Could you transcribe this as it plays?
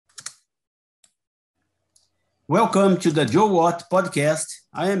Welcome to the Joe Watt podcast.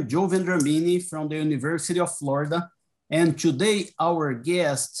 I am Joe Vendramini from the University of Florida, and today our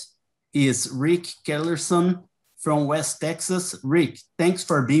guest is Rick Kellison from West Texas. Rick, thanks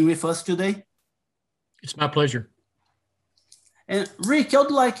for being with us today. It's my pleasure. And Rick,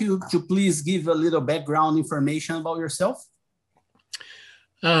 I'd like you to please give a little background information about yourself.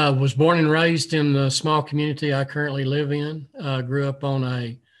 Was born and raised in the small community I currently live in. Grew up on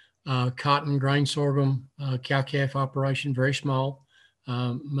a cotton, grain, sorghum, cow-calf operation, very small.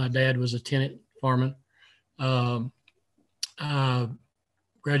 My dad was a tenant farmer. I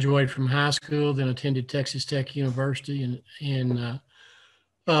graduated from high school, then attended Texas Tech University and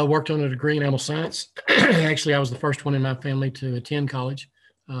worked on a degree in animal science. Actually, I was the first one in my family to attend college.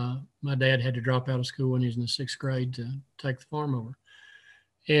 My dad had to drop out of school when he was in the sixth grade to take the farm over.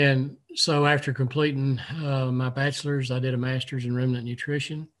 And so after completing my bachelor's, I did a master's in ruminant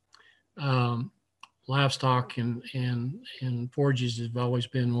nutrition. Livestock and forages have always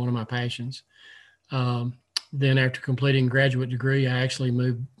been one of my passions. Then after completing graduate degree, I actually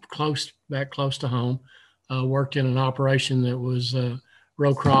moved back close to home. Worked in an operation that was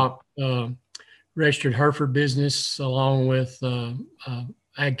row crop, registered Hereford business along with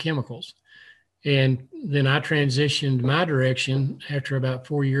ag chemicals. And then I transitioned my direction after about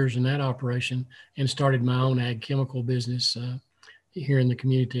 4 years in that operation and started my own ag chemical business here in the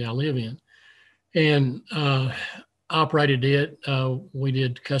community I live in. And operated it. We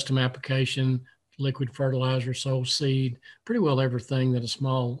did custom application, liquid fertilizer, sold seed, pretty well everything that a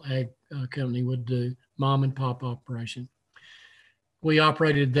small ag company would do, mom and pop operation. We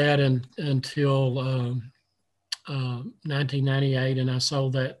operated that until 1998, and I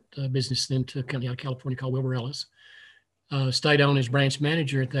sold that business then to a company out of California called Wilbur Ellis. Stayed on as branch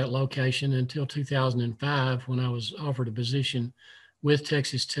manager at that location until 2005, when I was offered a position with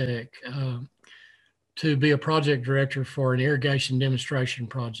Texas Tech to be a project director for an irrigation demonstration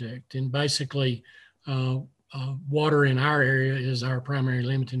project. And basically, water in our area is our primary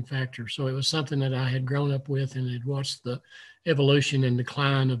limiting factor. So it was something that I had grown up with and had watched the evolution and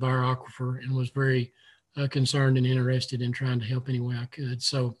decline of our aquifer and was very concerned and interested in trying to help any way I could.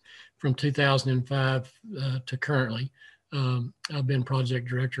 So from 2005 to currently, I've been project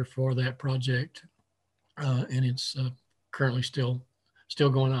director for that project, and it's currently still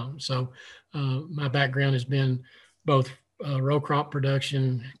going on. So my background has been both row crop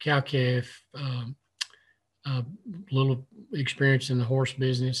production, cow-calf, a little experience in the horse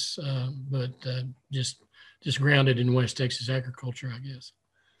business, but just grounded in West Texas agriculture, I guess.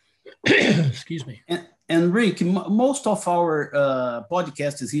 Excuse me. And Rick, most of our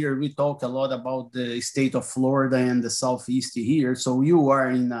podcasts here, we talk a lot about the state of Florida and the Southeast here. So you are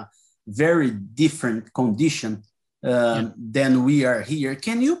in a very different condition than we are here.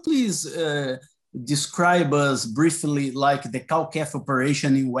 Can you please describe us briefly like the cow-calf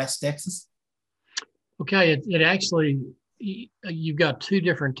operation in West Texas? Okay, it actually, you've got two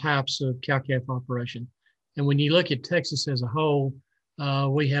different types of cow-calf operation. And when you look at Texas as a whole,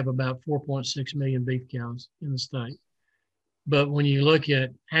 we have about 4.6 million beef cows in the state. But when you look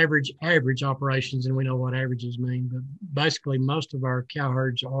at average operations, and we know what averages mean, but basically most of our cow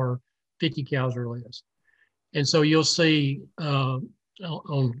herds are 50 cows or less. And so you'll see on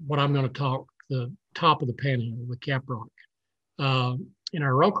what I'm going to talk, the top of the panhandle, the Cap Rock. In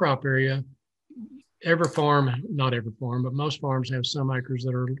our row crop area, not every farm, but most farms have some acres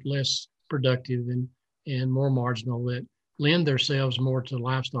that are less productive and more marginal that lend themselves more to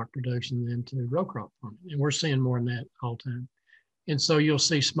livestock production than to row crop farming. And we're seeing more than that all the time. And so you'll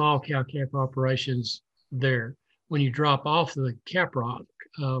see small cow-calf operations there. When you drop off the Cap Rock,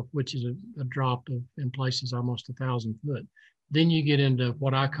 which is a drop in places almost 1,000 foot, then you get into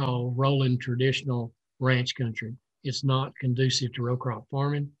what I call rolling traditional ranch country. It's not conducive to row crop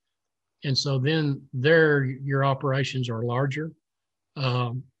farming. And so then there, your operations are larger.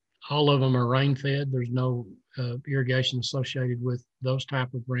 All of them are rain fed. There's no irrigation associated with those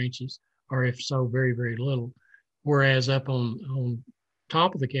type of ranches, or if so, very, very little. Whereas up on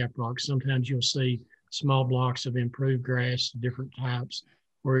top of the Cap Rock, sometimes you'll see small blocks of improved grass, different types,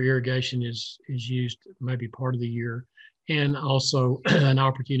 where irrigation is used maybe part of the year, and also an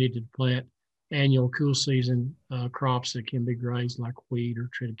opportunity to plant annual cool season crops that can be grazed like wheat or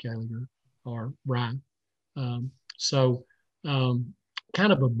triticale or rye.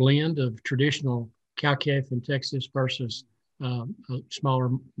 Kind of a blend of traditional cow-calf in Texas versus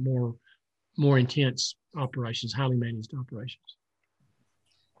smaller, more intense operations, highly managed operations.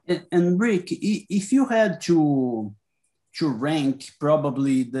 And Rick, if you had to rank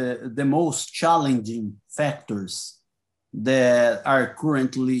probably the most challenging factors that are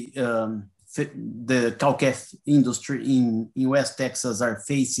currently the cow-calf industry in West Texas are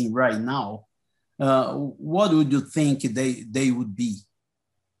facing right now, what would you think they would be?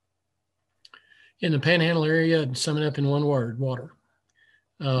 In the Panhandle area, and sum it up in one word: water.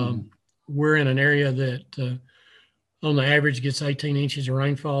 We're in an area that on the average gets 18 inches of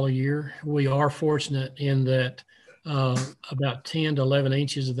rainfall a year. We are fortunate in that about 10 to 11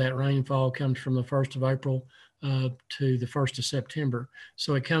 inches of that rainfall comes from the 1st of April to the 1st of September.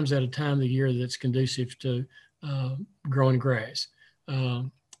 So it comes at a time of the year that's conducive to growing grass.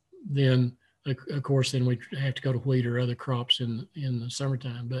 Then, of course, then we have to go to wheat or other crops in the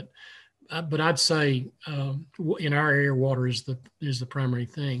summertime. But I'd say in our area, water is the primary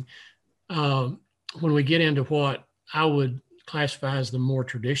thing. When we get into what I would classify as the more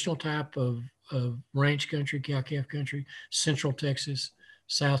traditional type of ranch country, cow-calf country, Central Texas,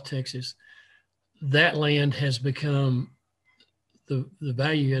 South Texas, that land has become, the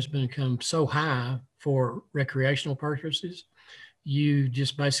value has become so high for recreational purposes, you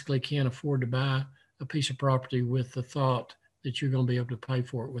just basically can't afford to buy a piece of property with the thought that you're going to be able to pay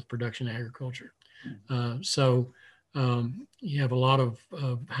for it with production agriculture. So you have a lot of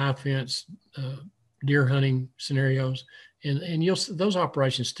high fence deer hunting scenarios, and those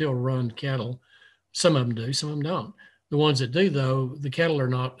operations still run cattle. Some of them do, some of them don't. The ones that do, though, the cattle are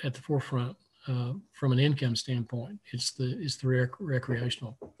not at the forefront from an income standpoint. It's the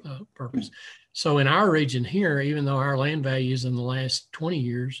recreational purpose. So in our region here, even though our land values in the last 20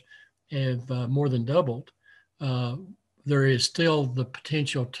 years have more than doubled, there is still the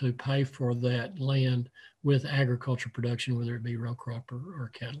potential to pay for that land with agriculture production, whether it be row crop or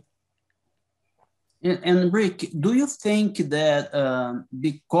cattle. And Rick, do you think that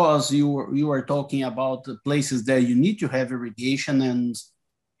because you are talking about the places that you need to have irrigation and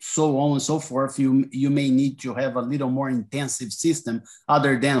so on and so forth, you may need to have a little more intensive system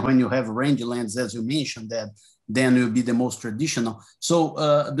other than when you have rangelands, as you mentioned, that then will be the most traditional.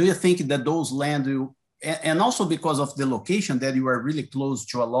 So do you think that those land will, and also because of the location that you are really close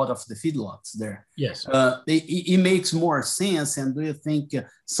to a lot of the feedlots there. Yes. It makes more sense. And do you think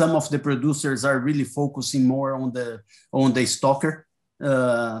some of the producers are really focusing more on the stocker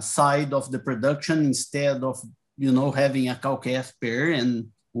side of the production instead of, having a cow-calf pair and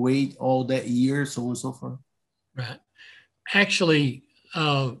wait all that year, so on and so forth? Right. Actually,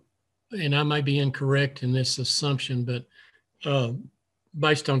 and I may be incorrect in this assumption, but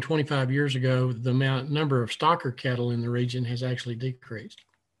based on 25 years ago, the number of stocker cattle in the region has actually decreased.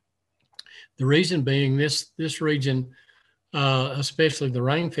 The reason being this region, especially the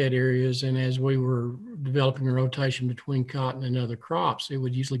rain-fed areas, and as we were developing a rotation between cotton and other crops, it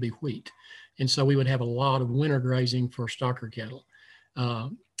would usually be wheat. And so we would have a lot of winter grazing for stocker cattle.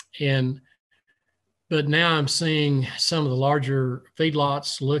 But now I'm seeing some of the larger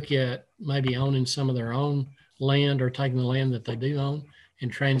feedlots look at maybe owning some of their own land or taking the land that they do own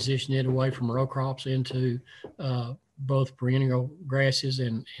and transition it away from row crops into both perennial grasses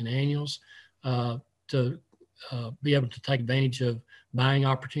and annuals to be able to take advantage of buying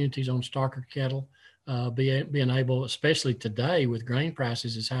opportunities on stocker cattle, being able, especially today with grain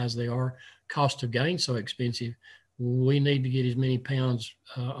prices as high as they are, cost of gain so expensive, we need to get as many pounds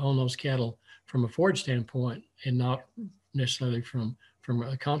on those cattle from a forage standpoint and not necessarily from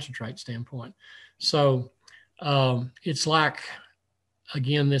a concentrate standpoint. So it's like,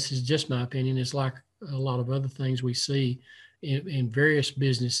 again, this is just my opinion, it's like a lot of other things we see in various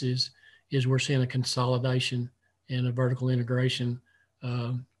businesses, is we're seeing a consolidation and a vertical integration.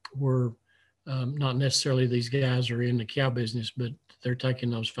 We're not necessarily these guys are in the cow business, but they're taking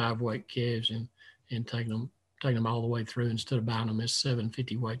those 5-weight calves and taking them all the way through instead of buying them as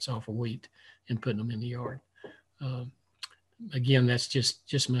 750 weights off of wheat and putting them in the yard. Again, that's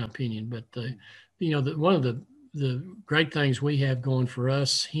just my opinion, but one of the great things we have going for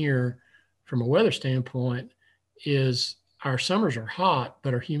us here from a weather standpoint is our summers are hot,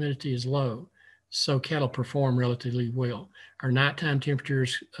 but our humidity is low. So cattle perform relatively well. Our nighttime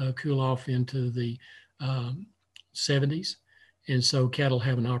temperatures cool off into the 70s. And so cattle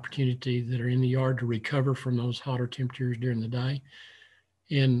have an opportunity that are in the yard to recover from those hotter temperatures during the day.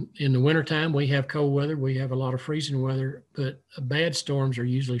 In the wintertime, we have cold weather. We have a lot of freezing weather, but bad storms are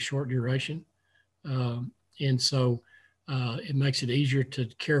usually short duration. And so it makes it easier to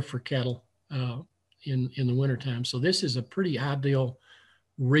care for cattle in the wintertime. So this is a pretty ideal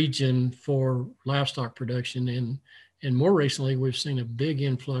region for livestock production. And more recently, we've seen a big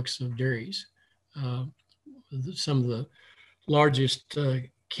influx of dairies. Some of the largest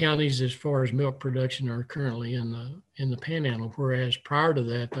counties as far as milk production are currently in the Panhandle, whereas prior to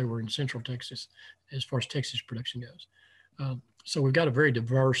that, they were in Central Texas as far as Texas production goes. So we've got a very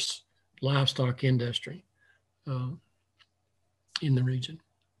diverse livestock industry in the region.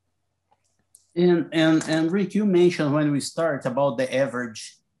 And Rick, you mentioned when we start about the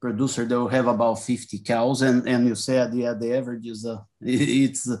average producer that will have about 50 cows, and you said, yeah, the average is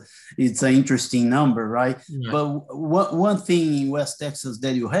it's an interesting number, right? But one thing in West Texas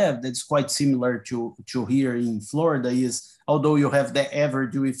that you have that's quite similar to here in Florida is, although you have the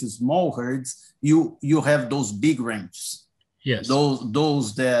average with small herds, you have those big ranches. Yes.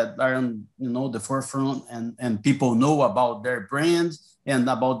 Those that are on, the forefront, and people know about their brand and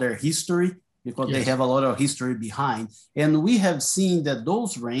about their history, because yes. they have a lot of history behind. And we have seen that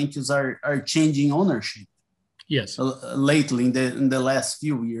those ranches are changing ownership. Yes. Lately in the last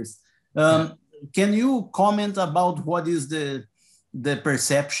few years. Can you comment about what is the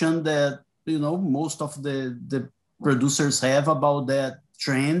perception that, most of the producers have about that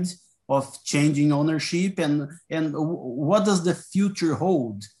trend of changing ownership, and what does the future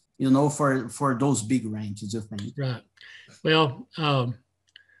hold, for those big ranches, you think? Right. Well,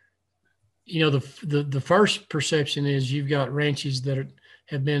 the first perception is you've got ranches that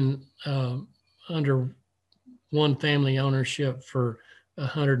have been under one family ownership for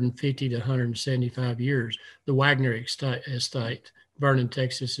 150 to 175 years. The Wagner estate, Vernon,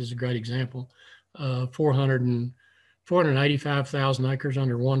 Texas, is a great example. 485,000 acres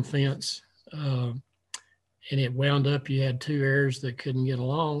under one fence. And it wound up, you had two heirs that couldn't get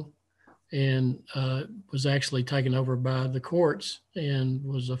along, and was actually taken over by the courts and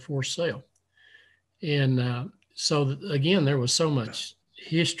was a forced sale. And so again, there was so much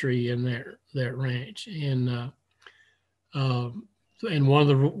history in that ranch, and one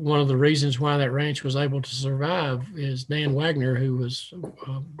of the reasons why that ranch was able to survive is Dan Wagner, who was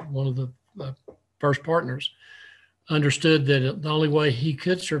one of the first partners, understood that the only way he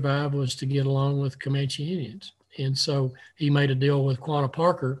could survive was to get along with Comanche Indians, and so he made a deal with Quanah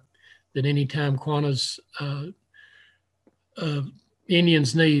Parker that anytime Quanah's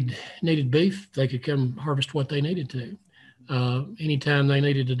Indians needed beef, they could come harvest what they needed to. Anytime they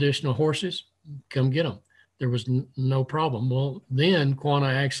needed additional horses, come get them. There was no problem. Well, then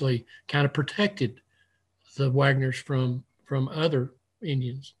Quanah actually kind of protected the Wagners from other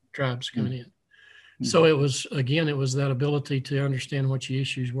Indians tribes coming in. Mm-hmm. So it was that ability to understand what your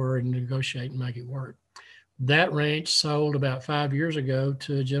issues were and negotiate and make it work. That ranch sold about 5 years ago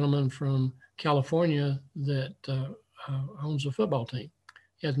to a gentleman from California that owns a football team.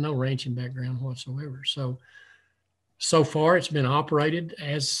 He has no ranching background whatsoever. So far it's been operated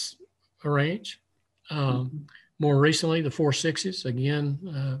as a ranch. More recently, the 4.6s, again,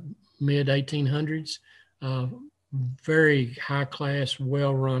 mid 1800s, very high class,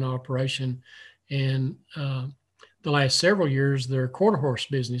 well-run operation. And the last several years, their quarter horse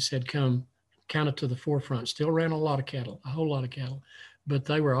business had come kind of to the forefront. Still ran a whole lot of cattle, but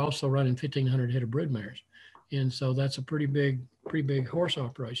they were also running 1,500 head of broodmares. And so that's a pretty big horse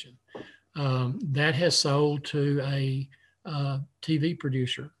operation. That has sold to a TV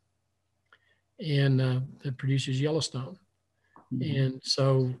producer, and that produces Yellowstone. Mm-hmm. And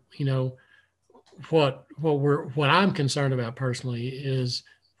so, what I'm concerned about personally is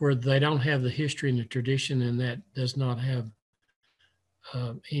where they don't have the history and the tradition, and that does not have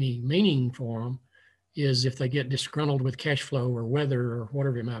any meaning for them, is if they get disgruntled with cash flow or weather or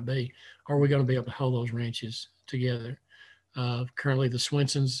whatever it might be, are we going to be able to hold those ranches together? Currently, the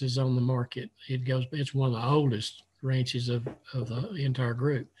Swenson's is on the market. It's one of the oldest ranches of the entire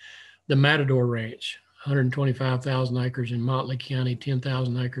group. The Matador Ranch, 125,000 acres in Motley County,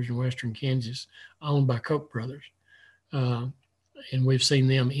 10,000 acres in western Kansas, owned by Koch brothers. And we've seen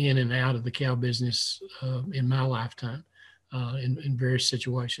them in and out of the cow business in my lifetime in various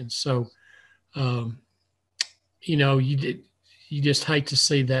situations. So, you just hate to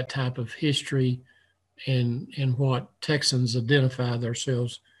see that type of history, and what Texans identify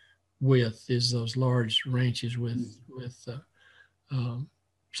themselves with is those large ranches with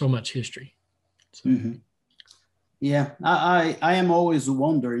so much history. So. Mm-hmm. Yeah, I am always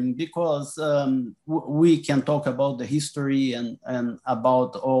wondering, because we can talk about the history and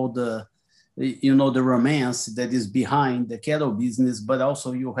about all the, the romance that is behind the cattle business, but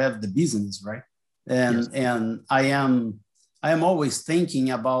also you have the business, right? And yes. And I am always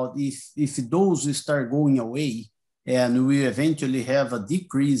thinking about if those start going away, and we eventually have a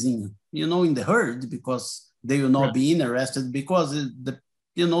decrease in the herd, because they will not right. be interested, because the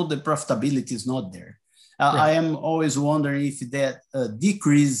profitability is not there. Right. I am always wondering if that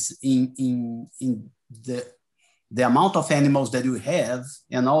decrease in the amount of animals that you have,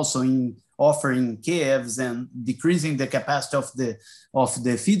 and also in offering calves and decreasing the capacity of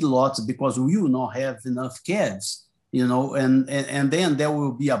the feedlots, because we will not have enough calves. you know, and then there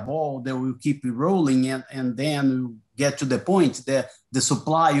will be a ball that will keep rolling, and then we'll get to the point that the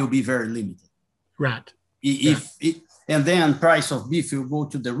supply will be very limited. Right. And then price of beef will go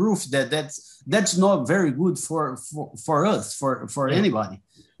to the roof. That's not very good for us, for anybody.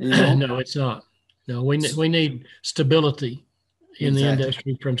 You know? No, it's not. No, we need stability in the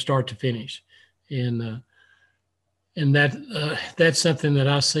industry from start to finish, and that's something that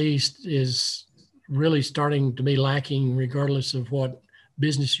I see is really starting to be lacking, regardless of what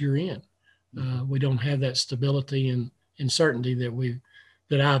business you're in. We don't have that stability and certainty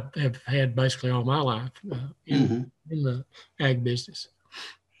that I have had basically all my life in the ag business.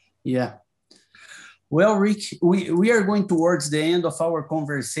 Yeah. Well, Rick, we are going towards the end of our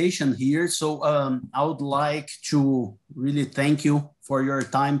conversation here. So I would like to really thank you for your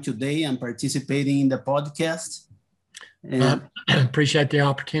time today and participating in the podcast. And I appreciate the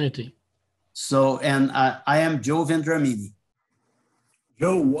opportunity. So, and I am Joe Vendramini.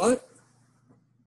 Joe what?